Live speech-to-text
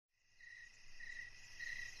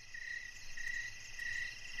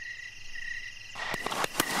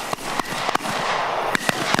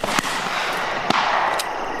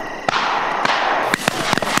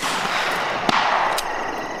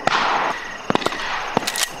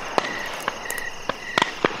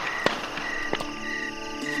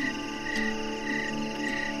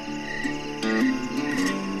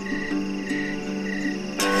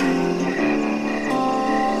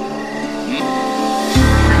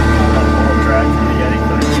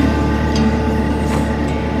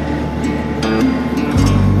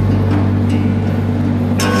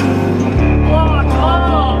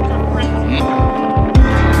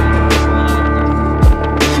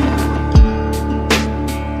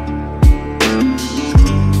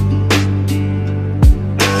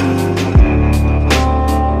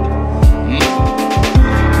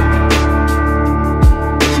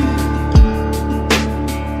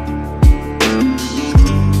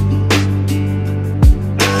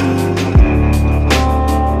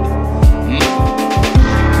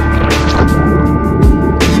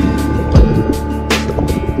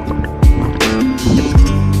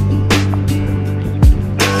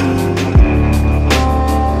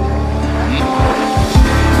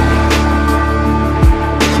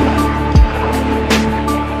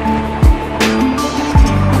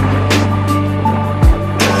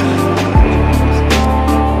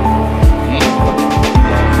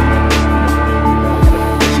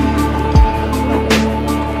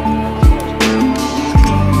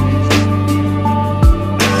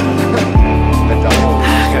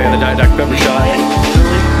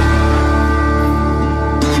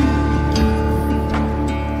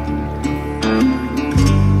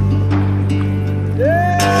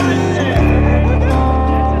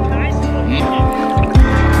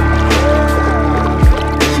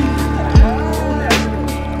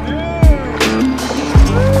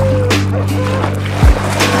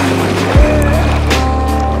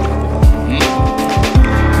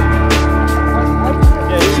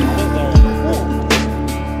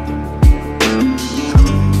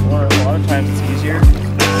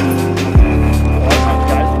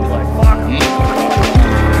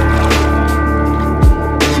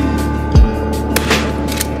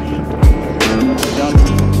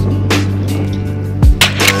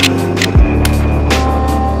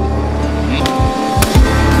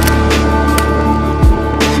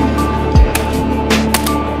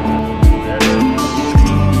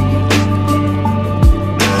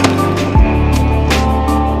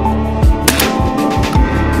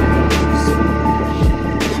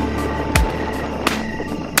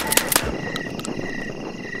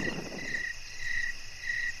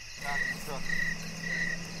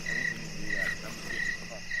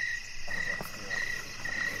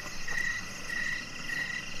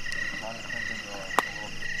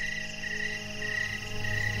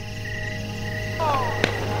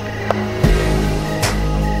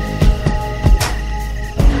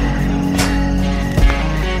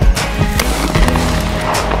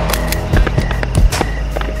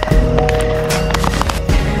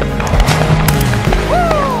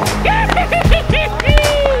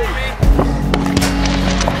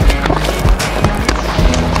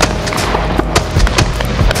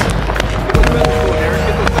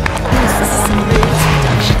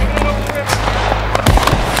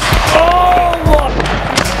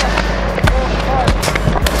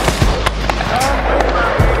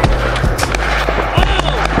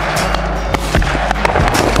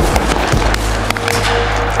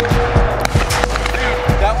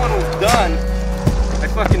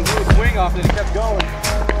off and it kept going.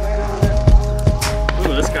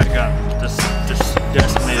 Ooh, this guy got just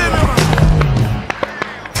decimated.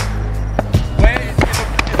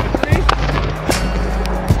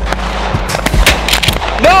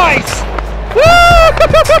 Nice! Woo!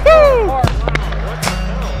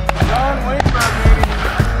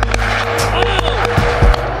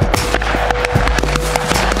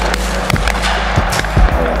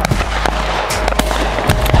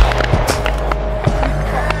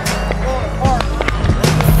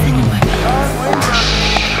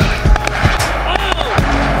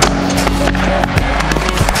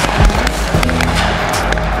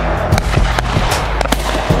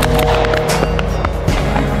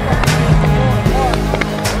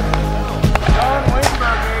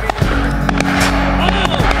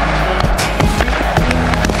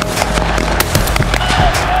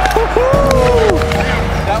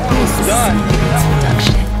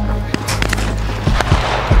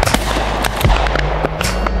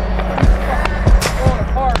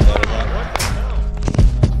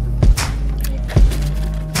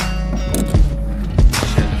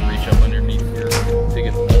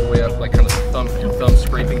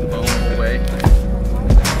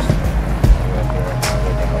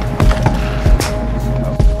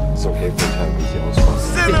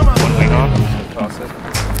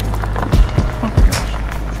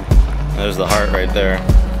 There's the heart right there.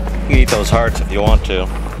 You can eat those hearts if you want to.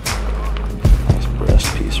 Nice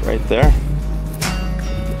breast piece right there.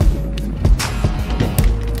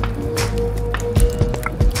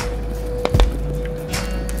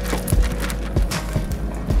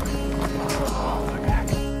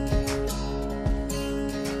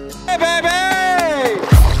 Hey, baby!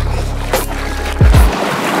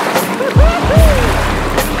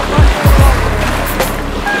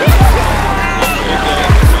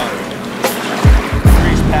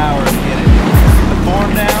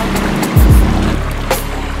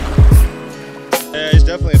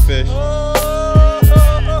 Definitely a fish.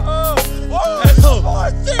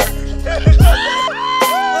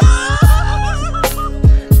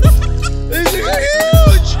 It's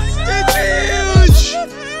huge! It's huge!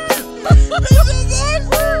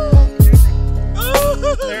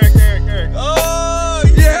 Eric. Oh,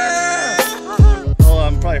 yeah! Oh,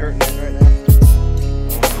 I'm probably hurting it right now.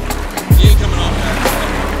 He ain't coming off that.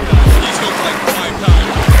 He's hooked like 5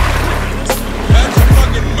 times. That's a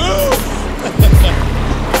fucking move!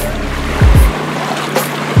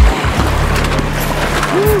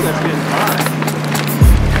 Woo, that's getting hot.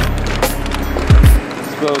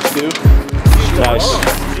 Those two. Nice.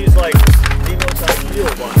 He's like the most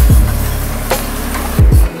ideal one.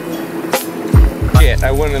 Shit,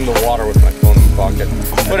 I went in the water with my phone in my pocket.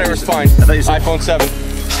 Whatever, it's fine. iPhone 7.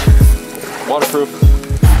 Waterproof.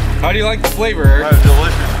 How do you like the flavor, Eric? That's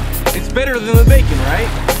delicious. It's better than the bacon, right?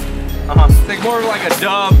 It's like more like a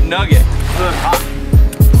Dove nugget. Let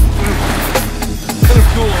it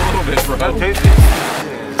cool a little bit, bro. That's tasty.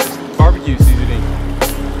 Barbecue seasoning.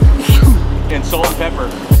 And salt and pepper.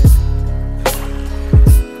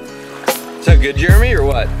 Is that good, Jeremy, or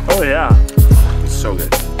what? Oh yeah. It's so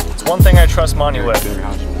good. It's one thing I trust Monty with.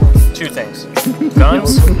 2 things.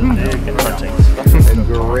 Guns and hunting.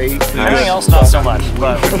 Great. Everything else not so much,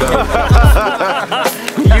 but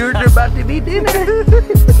You're about to be dinner.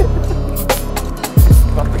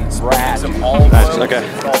 Rad. Nice, okay.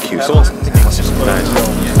 Cute. Nice.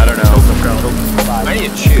 I don't know. I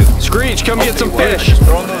need to chew. Screech, come get some fish.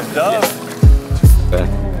 throwing those doves.